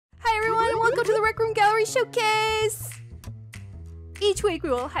welcome to the Rec Room Gallery Showcase! Each week we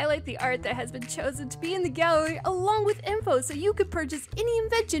will highlight the art that has been chosen to be in the gallery along with info so you could purchase any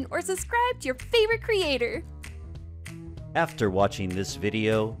invention or subscribe to your favorite creator. After watching this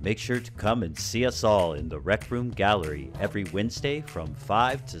video, make sure to come and see us all in the Rec Room Gallery every Wednesday from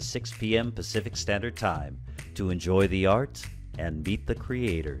 5 to 6 p.m. Pacific Standard Time to enjoy the art and meet the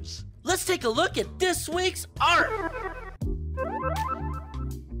creators. Let's take a look at this week's art!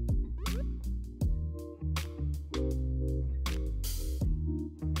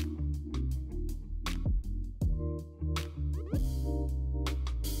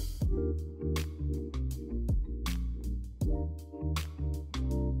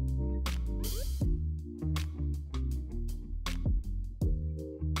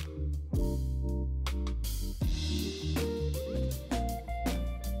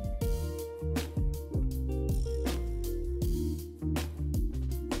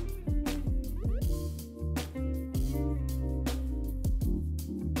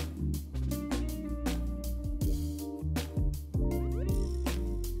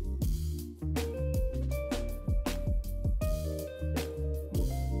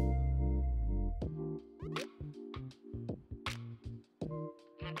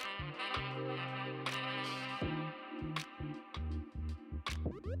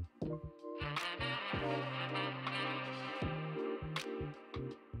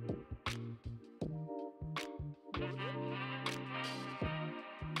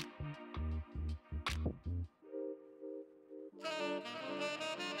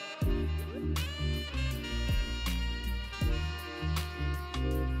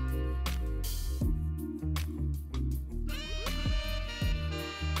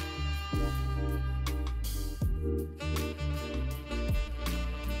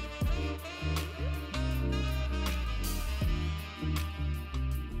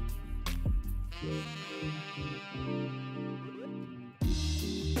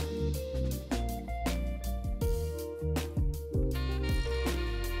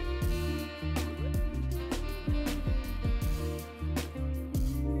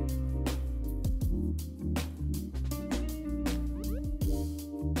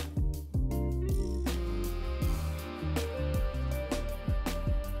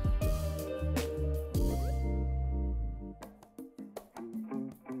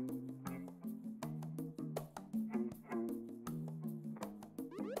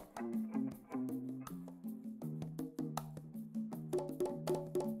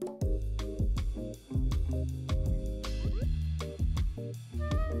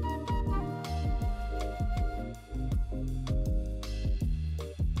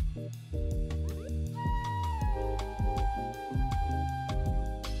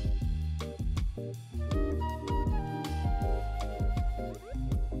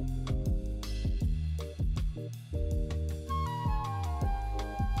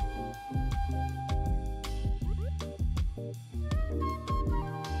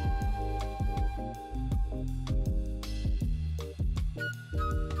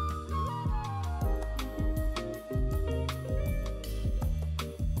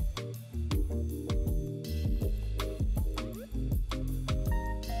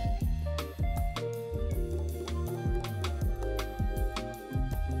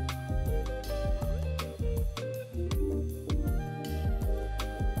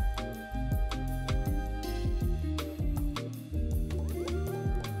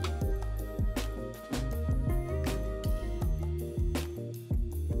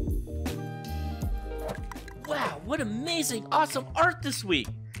 Wow, what amazing, awesome art this week!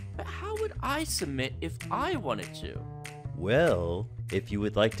 But how would I submit if I wanted to? Well, if you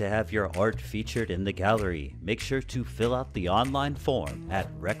would like to have your art featured in the gallery, make sure to fill out the online form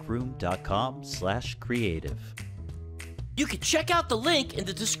at recroom.com/creative. You can check out the link in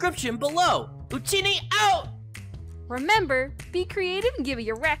the description below. Utini out! Remember, be creative and give it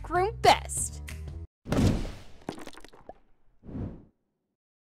your Rec Room best!